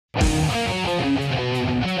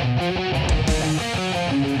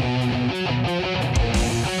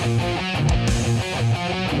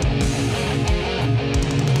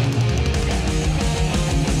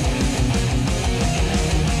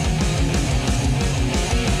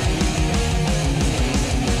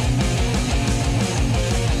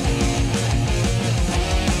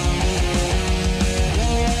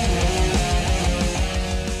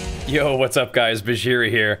Yo, what's up guys, Bajheera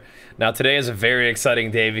here. Now today is a very exciting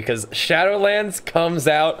day because Shadowlands comes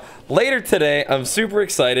out later today. I'm super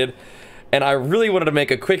excited and I really wanted to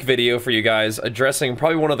make a quick video for you guys addressing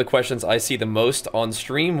probably one of the questions I see the most on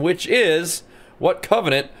stream, which is, what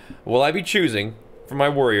covenant will I be choosing for my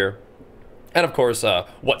warrior? And of course,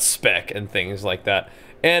 what spec and things like that.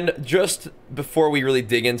 And just before we really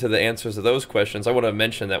dig into the answers to those questions, I want to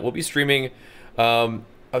mention that we'll be streaming a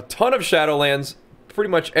ton of Shadowlands pretty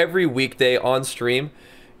much every weekday on stream,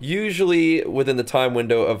 usually within the time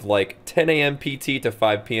window of like 10 a.m. PT to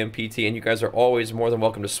 5 p.m. PT, and you guys are always more than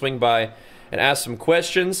welcome to swing by and ask some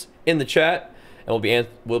questions in the chat, and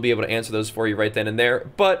we'll be able to answer those for you right then and there.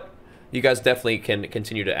 But you guys definitely can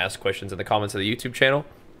continue to ask questions in the comments of the YouTube channel,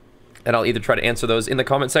 and I'll either try to answer those in the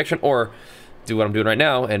comment section or do what I'm doing right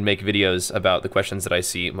now and make videos about the questions that I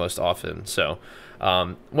see most often. So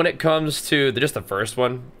when it comes to just the first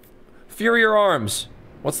one, Fury or Arms?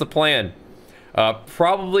 What's the plan?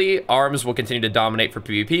 Probably Arms will continue to dominate for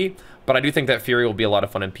PvP, but I do think that Fury will be a lot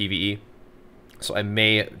of fun in PvE. So I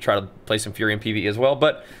may try to play some Fury in PvE as well.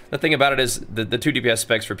 But the thing about it is the 2 DPS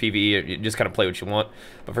specs for PvE, you just kind of play what you want.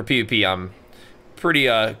 But for PvP, I'm pretty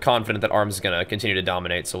confident that Arms is going to continue to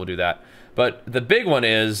dominate, so we'll do that. But the big one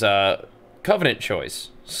is Covenant choice.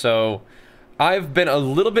 So I've been a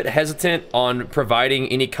little bit hesitant on providing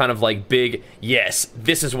any kind of like big, yes,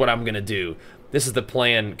 this is what I'm gonna do, this is the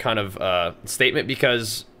plan kind of statement,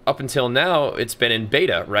 because up until now it's been in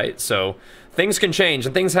beta, right? So things can change,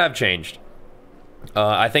 and things have changed.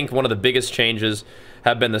 I think one of the biggest changes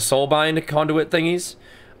have been the soulbind conduit thingies.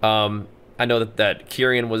 I know that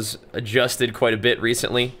Kyrian was adjusted quite a bit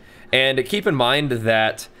recently, and keep in mind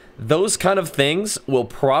that those kind of things will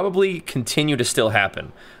probably continue to still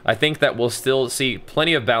happen. I think that we'll still see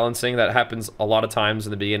plenty of balancing. That happens a lot of times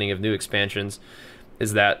in the beginning of new expansions,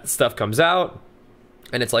 is that stuff comes out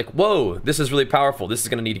and it's like, whoa, this is really powerful, this is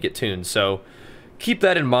going to need to get tuned. So keep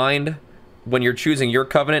that in mind when you're choosing your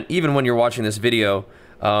covenant, even when you're watching this video,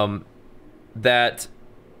 that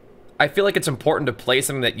I feel like it's important to play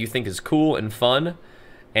something that you think is cool and fun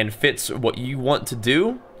and fits what you want to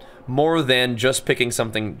do, more than just picking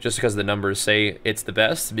something just because the numbers say it's the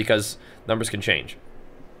best, because numbers can change.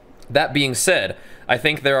 That being said, I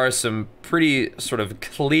think there are some pretty sort of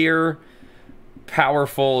clear,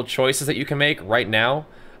 powerful choices that you can make right now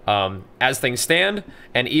as things stand,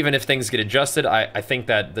 and even if things get adjusted, I think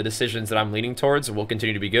that the decisions that I'm leaning towards will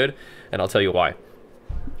continue to be good, and I'll tell you why.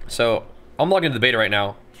 So I'm logged into the beta right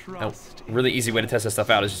now. A really easy way to test this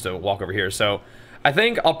stuff out is just to walk over here. So I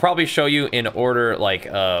think I'll probably show you in order,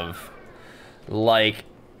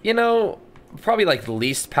 you know, probably like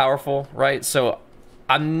least powerful, right? So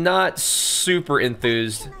I'm not super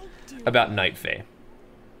enthused about Night Fae.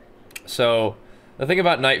 So the thing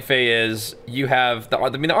about Night Fae is you have, the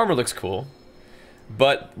armor looks cool,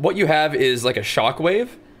 but what you have is like a shockwave,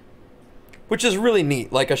 which is really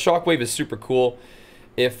neat. Like a shockwave is super cool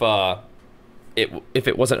if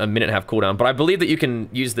it wasn't a minute and a half cooldown, but I believe that you can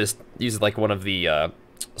use like one of the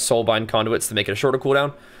soulbind conduits to make it a shorter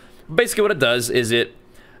cooldown. Basically what it does is it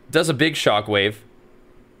does a big shockwave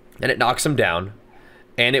and it knocks them down,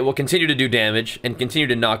 and it will continue to do damage and continue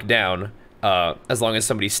to knock down as long as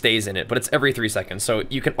somebody stays in it, but it's every 3 seconds, so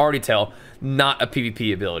you can already tell not a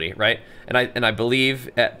PvP ability, right? And I believe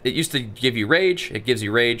it used to give you rage. It gives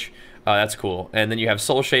you rage. That's cool. And then you have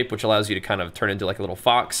Soul Shape, which allows you to kind of turn into like a little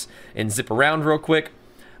fox and zip around real quick,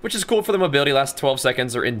 which is cool for the mobility. Lasts 12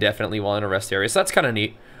 seconds or indefinitely while in a rest area, so that's kind of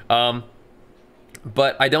neat.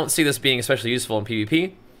 But I don't see this being especially useful in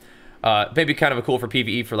PvP. Maybe kind of cool for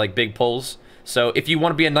PvE for like big pulls. So if you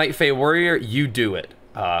want to be a Night Fae warrior, you do it.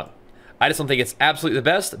 I just don't think it's absolutely the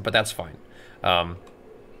best, but that's fine.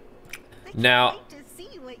 Now,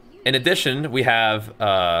 in addition, we have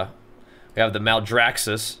the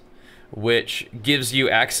Maldraxxus, which gives you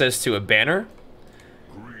access to a banner,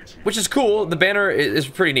 which is cool. The banner is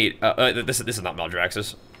pretty neat. This is not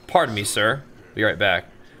Maldraxxus. Pardon me, sir. Be right back.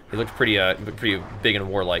 He looked pretty big and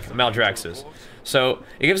warlike. Maldraxxus. So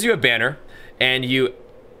it gives you a banner, and you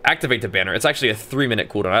activate the banner. It's actually a 3-minute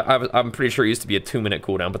cooldown. I'm pretty sure it used to be a 2-minute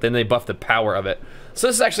cooldown, but then they buffed the power of it. So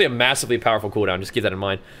this is actually a massively powerful cooldown. Just keep that in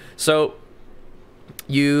mind. So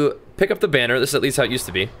you pick up the banner. This is at least how it used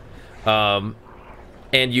to be, and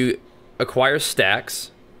you acquire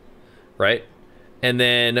stacks, right? And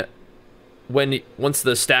then once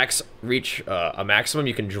the stacks reach a maximum,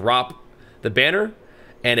 you can drop the banner,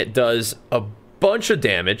 and it does a bunch of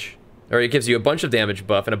damage, or it gives you a bunch of damage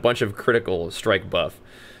buff and a bunch of critical strike buff,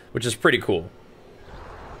 which is pretty cool.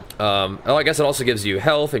 I guess it also gives you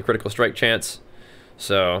health and critical strike chance.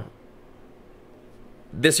 So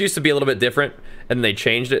this used to be a little bit different, and they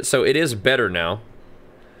changed it, so it is better now.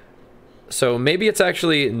 So maybe it's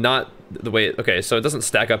actually not the way... Okay, so it doesn't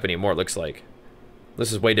stack up anymore, it looks like.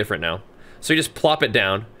 This is way different now. So you just plop it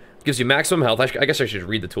down. It gives you maximum health. I guess I should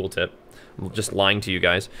read the tooltip. I'm just lying to you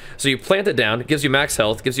guys. So you plant it down. It gives you max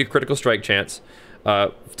health. Gives you critical strike chance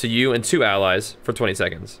to you and 2 allies for 20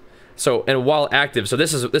 seconds. So, and while active, so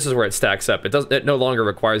this is where it stacks up. It no longer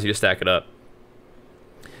requires you to stack it up.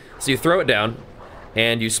 So you throw it down,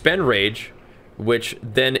 and you spend rage, which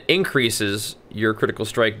then increases your critical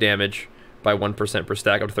strike damage by 1% per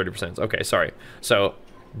stack up to 30%. Okay, sorry. So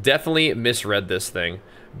definitely misread this thing,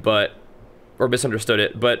 or misunderstood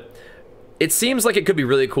it, but it seems like it could be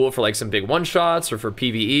really cool for like some big one-shots or for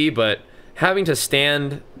PvE, but having to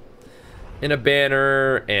stand in a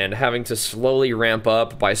banner and having to slowly ramp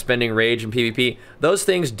up by spending rage in PvP, those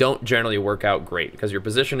things don't generally work out great because your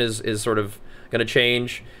position is sort of going to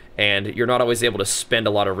change, and you're not always able to spend a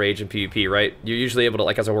lot of rage in PvP, right? You're usually able to,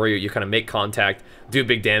 like as a warrior, you kind of make contact, do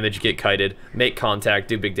big damage, get kited, make contact,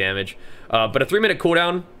 do big damage. But a 3-minute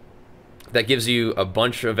cooldown that gives you a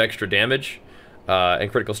bunch of extra damage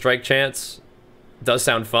and critical strike chance does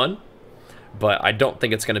sound fun, but I don't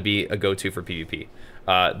think it's going to be a go-to for PvP.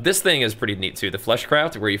 This thing is pretty neat too. The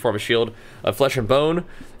Fleshcraft, where you form a shield of flesh and bone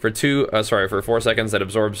for 4 seconds that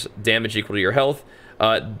absorbs damage equal to your health.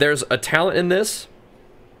 There's a talent in this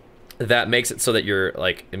that makes it so that you're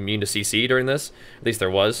like immune to CC during this. At least there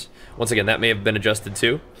was. Once again, that may have been adjusted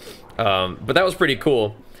too. But that was pretty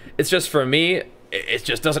cool. It's just, for me, it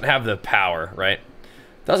just doesn't have the power, right?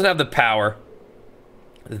 Doesn't have the power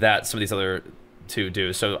that some of these other two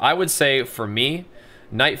do. So I would say, for me,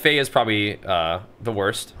 Night Fae is probably the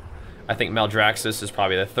worst. I think Maldraxxus is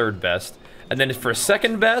probably the 3rd best. And then for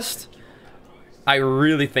 2nd best, I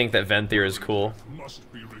really think that Venthyr is cool.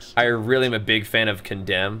 I really am a big fan of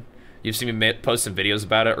Condemn. You've seen me post some videos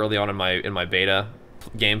about it early on in my beta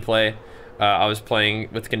gameplay. I was playing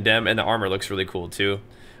with Condemn, and the armor looks really cool too.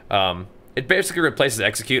 It basically replaces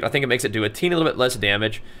Execute. I think it makes it do a teeny little bit less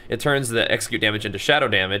damage. It turns the Execute damage into shadow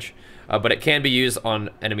damage, but it can be used on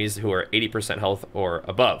enemies who are 80% health or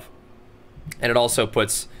above. And it also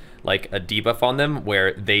puts like a debuff on them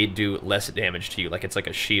where they do less damage to you. Like it's like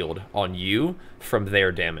a shield on you from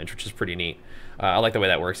their damage, which is pretty neat. I like the way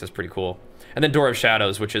that works. That's pretty cool. And then Door of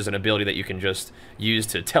Shadows, which is an ability that you can just use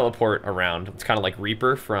to teleport around. It's kind of like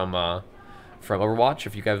Reaper from Overwatch,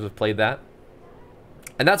 if you guys have played that.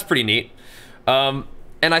 And that's pretty neat. And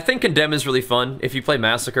I think Condemn is really fun. If you play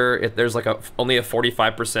Massacre, there's like only a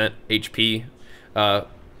 45% HP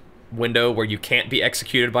window where you can't be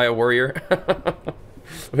executed by a warrior,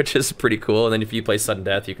 which is pretty cool. And then if you play Sudden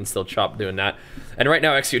Death, you can still chop doing that. And right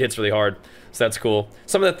now, Execute hits really hard, so that's cool.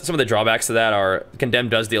 Some of the drawbacks to that are Condemn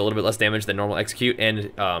does deal a little bit less damage than normal Execute,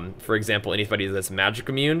 and for example, anybody that's magic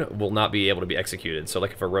immune will not be able to be executed. So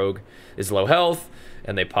like if a rogue is low health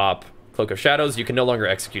and they pop Cloak of Shadows, you can no longer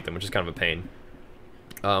execute them, which is kind of a pain.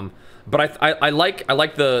 But I like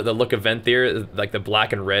the look of Venthyr, like the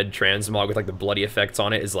black and red transmog with like the bloody effects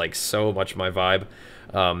on it is like so much my vibe.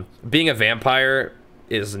 Being a vampire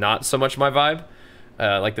is not so much my vibe.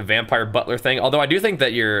 Like the vampire butler thing. Although I do think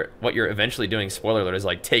that what you're eventually doing, spoiler alert, is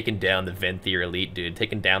like taking down the Venthyr elite, dude,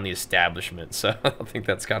 taking down the establishment. So I think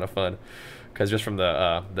that's kind of fun, because just from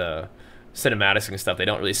the cinematics and stuff, they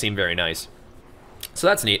don't really seem very nice. So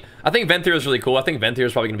that's neat. I think Venthyr is really cool. I think Venthyr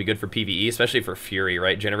is probably going to be good for PvE, especially for Fury,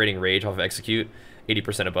 right? Generating rage off of Execute,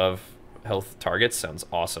 80% above health targets sounds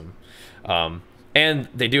awesome. And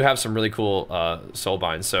they do have some really cool soul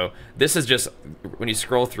binds. So this is just, when you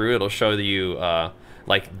scroll through, it'll show you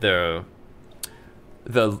like the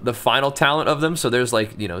final talent of them. So there's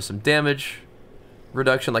like, you know, some damage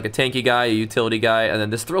reduction, like a tanky guy, a utility guy, and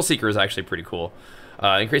then this Thrill Seeker is actually pretty cool.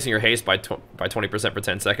 Increasing your haste by 20% for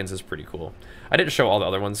 10 seconds is pretty cool. I didn't show all the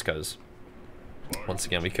other ones because, once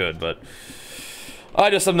again, we could, but I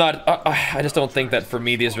just don't think that for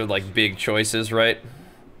me these are like big choices, right?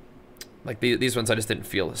 Like these ones I just didn't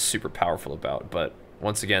feel super powerful about. But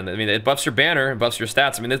once again, I mean, it buffs your banner, it buffs your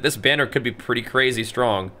stats. I mean, this banner could be pretty crazy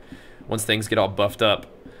strong once things get all buffed up.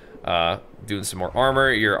 Doing some more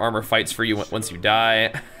armor. Your armor fights for you once you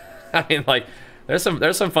die. I mean, like, there's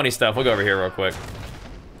some funny stuff. We'll go over here real quick.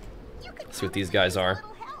 See what these guys are.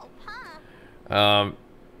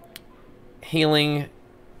 Healing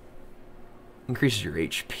increases your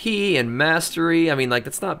HP and mastery. I mean, like,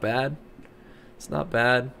 that's not bad. It's not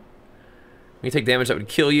bad. When you take damage that would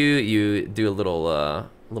kill you, you do a little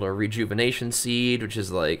rejuvenation seed, which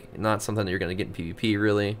is like not something that you're gonna get in PvP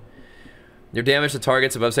really. Your damage to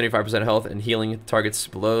targets above 75% health and healing targets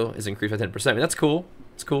below is increased by 10%. I mean, that's cool.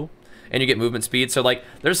 It's cool. And you get movement speed. So like,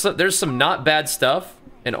 there's some not bad stuff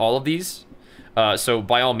in all of these. So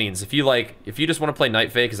by all means, if you just want to play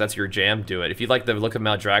Night Fae because that's your jam, do it. If you like the look of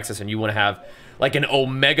Maldraxxus and you want to have like an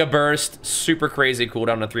Omega Burst, super crazy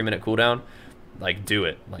cooldown, and a 3-minute cooldown, like do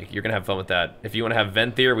it. Like you're gonna have fun with that. If you want to have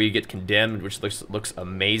Venthyr where you get condemned, which looks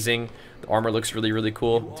amazing, the armor looks really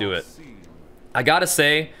cool, do it. I gotta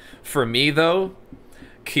say, for me though,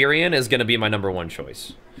 Kyrian is gonna be my #1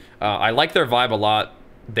 choice. I like their vibe a lot.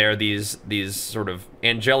 They're these sort of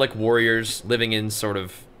angelic warriors living in sort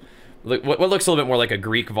of what looks a little bit more like a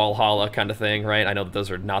Greek Valhalla kind of thing, right? I know that those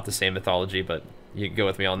are not the same mythology, but you can go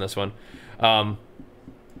with me on this one. And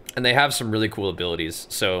they have some really cool abilities.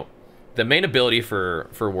 So the main ability for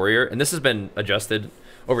warrior, and this has been adjusted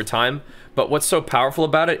over time, but what's so powerful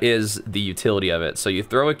about it is the utility of it. So you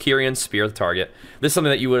throw a Kyrian spear at the target. This is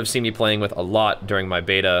something that you would have seen me playing with a lot during my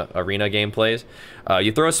beta arena gameplays.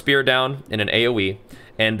 You throw a spear down in an AoE,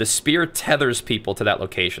 and the spear tethers people to that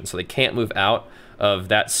location, so they can't move out of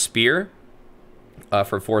that spear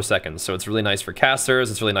for 4 seconds. So it's really nice for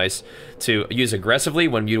casters. It's really nice to use aggressively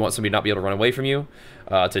when you want somebody to not be able to run away from you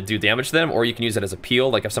to do damage to them, or you can use it as a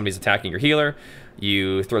peel, like if somebody's attacking your healer,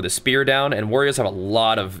 you throw the spear down, and warriors have a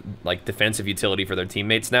lot of like defensive utility for their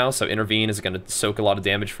teammates now, so intervene is going to soak a lot of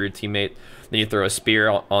damage for your teammate. Then you throw a spear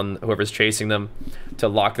on whoever's chasing them to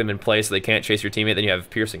lock them in place so they can't chase your teammate. Then you have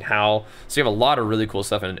piercing howl, so you have a lot of really cool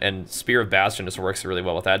stuff, and Spear of Bastion just works really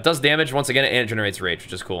well with that. It does damage once again, and it generates rage,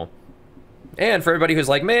 which is cool. And for everybody who's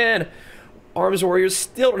like, man, Arms Warriors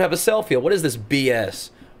still don't have a self-heal, what is this BS?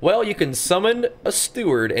 Well, you can summon a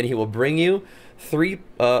steward, and he will bring you 3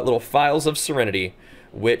 little Phials of Serenity,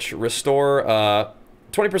 which restore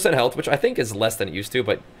 20% health, which I think is less than it used to,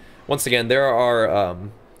 but once again, there are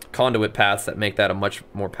conduit paths that make that a much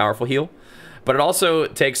more powerful heal. But it also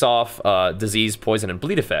takes off disease, poison, and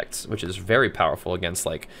bleed effects, which is very powerful against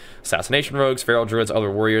like assassination rogues, feral druids, other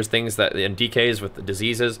warriors, things that and DKs with the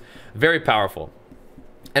diseases. Very powerful.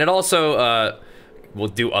 And it also will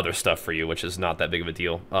do other stuff for you, which is not that big of a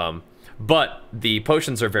deal. But the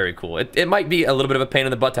potions are very cool. It might be a little bit of a pain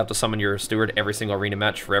in the butt to have to summon your steward every single arena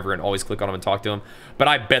match forever and always click on him and talk to him. But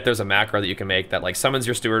I bet there's a macro that you can make that like summons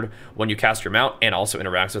your steward when you cast your mount and also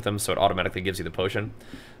interacts with him, so it automatically gives you the potion.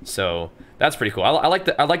 So that's pretty cool. I like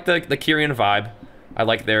the Kyrian vibe. I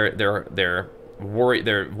like their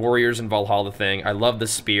warriors in Valhalla thing. I love the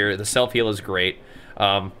spear. The self heal is great.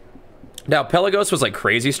 Now, Pelagos was like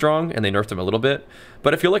crazy strong, and they nerfed him a little bit.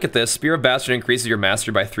 But if you look at this, Spear of Bastion increases your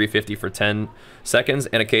mastery by 350 for 10 seconds,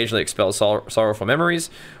 and occasionally expels sorrowful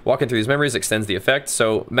memories. Walking through these memories extends the effect.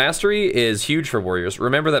 So mastery is huge for warriors.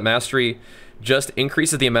 Remember that mastery just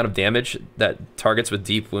increases the amount of damage that targets with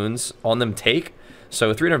deep wounds on them take.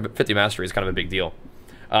 So 350 mastery is kind of a big deal.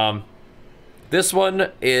 This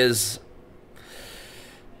one is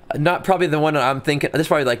not probably the one I'm thinking. This is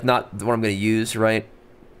probably like not the one I'm going to use, right?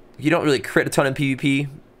 You don't really crit a ton in PvP,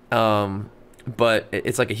 but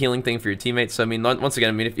it's like a healing thing for your teammates. So I mean, once again,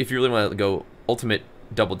 I mean, if you really want to go ultimate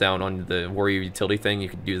double down on the warrior utility thing, you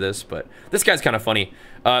could do this. But this guy's kind of funny.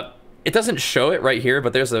 It doesn't show it right here,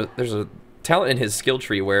 but there's a talent in his skill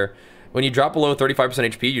tree where when you drop below 35%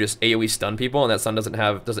 HP, you just AoE stun people, and that stun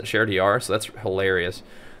doesn't share DR. So that's hilarious.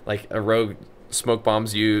 Like a rogue smoke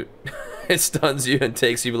bombs you, it stuns you and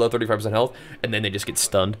takes you below 35% health, and then they just get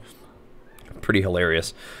stunned. Pretty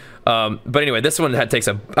hilarious. But anyway, this one takes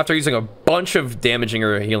after using a bunch of damaging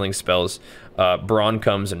or healing spells, Brawn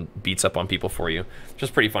comes and beats up on people for you, which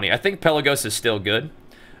is pretty funny. I think Pelagos is still good,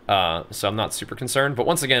 so I'm not super concerned. But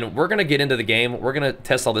once again, we're gonna get into the game. We're gonna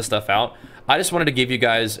test all this stuff out. I just wanted to give you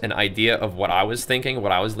guys an idea of what I was thinking,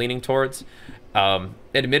 what I was leaning towards.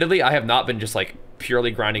 Admittedly, I have not been just like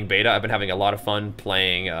purely grinding beta. I've been having a lot of fun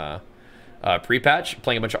playing pre-patch,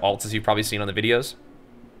 playing a bunch of alts, as you've probably seen on the videos.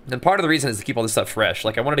 And part of the reason is to keep all this stuff fresh.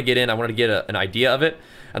 Like I wanted to get in, I wanted to get an idea of it,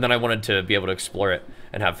 and then I wanted to be able to explore it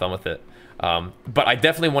and have fun with it. But I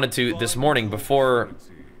definitely wanted to, this morning, before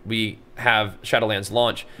we have Shadowlands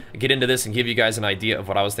launch, get into this and give you guys an idea of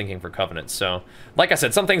what I was thinking for Covenant. So, like I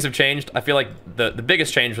said, some things have changed. I feel like the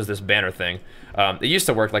biggest change was this banner thing. It used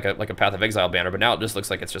to work like a Path of Exile banner, but now it just looks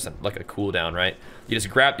like it's just like a cooldown, right? You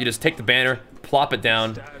just take the banner, plop it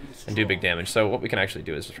down, and do big damage. So what we can actually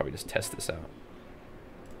do is probably just test this out.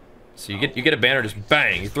 So you get a banner, just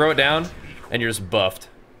bang, you throw it down, and you're just buffed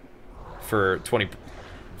for 20%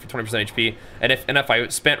 HP. And if I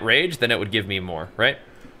spent rage, then it would give me more, right?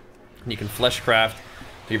 And you can fleshcraft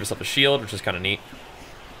to give yourself a shield, which is kind of neat.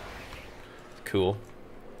 Cool.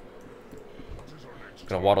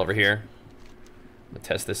 Gonna waddle over here. I'm gonna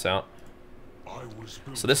test this out.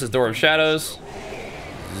 So this is Door of Shadows.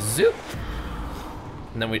 Zoop.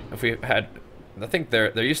 And then if we had, I think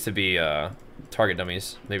there used to be target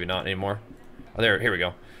dummies, maybe not anymore. Oh, here we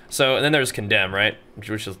go. So, and then there's Condemn, right? Which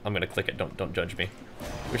is, I'm gonna click it, don't judge me.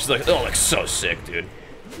 Which is like, oh, like so sick, dude.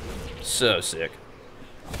 So sick.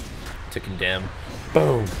 To Condemn.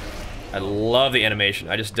 Boom. I love the animation.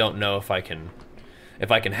 I just don't know if I can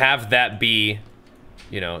have that be,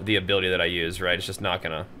 you know, the ability that I use, right? It's just not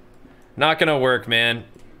gonna work, man.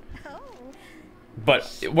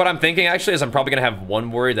 But what I'm thinking actually is I'm probably gonna have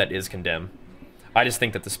one warrior that is Condemn. I just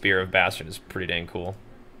think that the Spear of Bastard is pretty dang cool.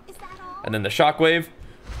 And then the Shockwave.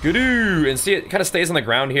 Good-oo! And see, it kind of stays on the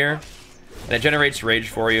ground here. And it generates rage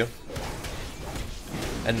for you.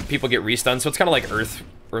 And people get restunned, so it's kind of like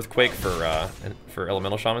Earthquake for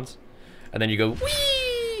elemental shamans. And then you go,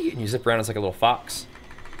 whee! And you zip around, it's like a little fox.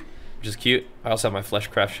 Which is cute. I also have my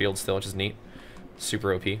Fleshcraft shield still, which is neat.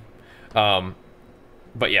 Super OP.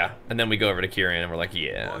 But yeah, and then we go over to Kyrian and we're like,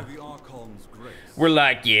 yeah. We're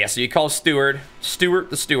like, yeah, so you call Stuart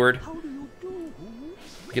the Steward.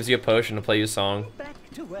 Gives you a potion to play you a song.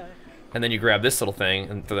 And then you grab this little thing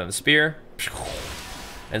and throw them the spear.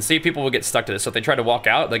 And see, people will get stuck to this. So if they try to walk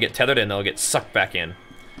out, they'll get tethered and they'll get sucked back in.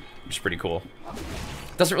 Which is pretty cool.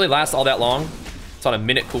 Doesn't really last all that long. It's on a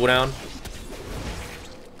minute cooldown.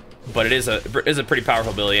 But it is a pretty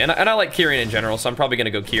powerful ability. And I like Kyrian in general, so I'm probably going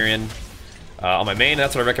to go Kyrian on my main.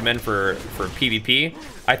 That's what I recommend for PvP.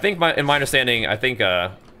 I think, in my understanding, I think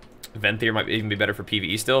Venthyr might even be better for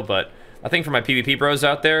PvE still, but I think for my PvP bros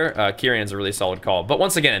out there, Kyrian's a really solid call. But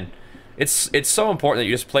once again, it's so important that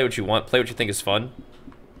you just play what you want, play what you think is fun,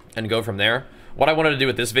 and go from there. What I wanted to do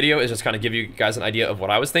with this video is just kind of give you guys an idea of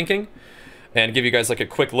what I was thinking, and give you guys like a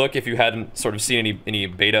quick look if you hadn't sort of seen any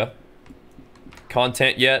beta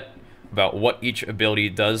content yet about what each ability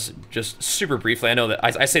does, just super briefly. I know that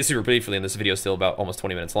I say super briefly in this video, still about almost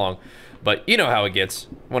 20 minutes long, but you know how it gets.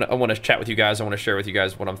 I want to chat with you guys. I want to share with you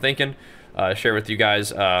guys what I'm thinking, share with you guys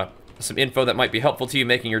some info that might be helpful to you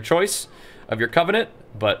making your choice of your covenant.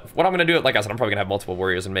 But what I'm going to do, like I said, I'm probably going to have multiple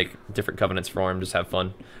warriors and make different covenants for them, just have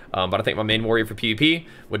fun. But I think my main warrior for PvP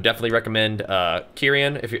would definitely recommend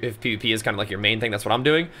Kyrian. If PvP is kind of like your main thing, that's what I'm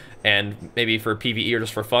doing. And maybe for PvE or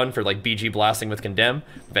just for fun, for like BG blasting with Condemn,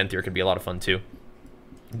 Venthyr could be a lot of fun too.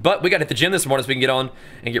 But we got to hit the gym this morning so we can get on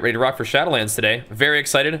and get ready to rock for Shadowlands today. Very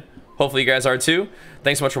excited. Hopefully you guys are too.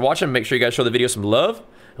 Thanks so much for watching. Make sure you guys show the video some love,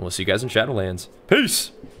 and we'll see you guys in Shadowlands.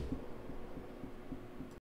 Peace!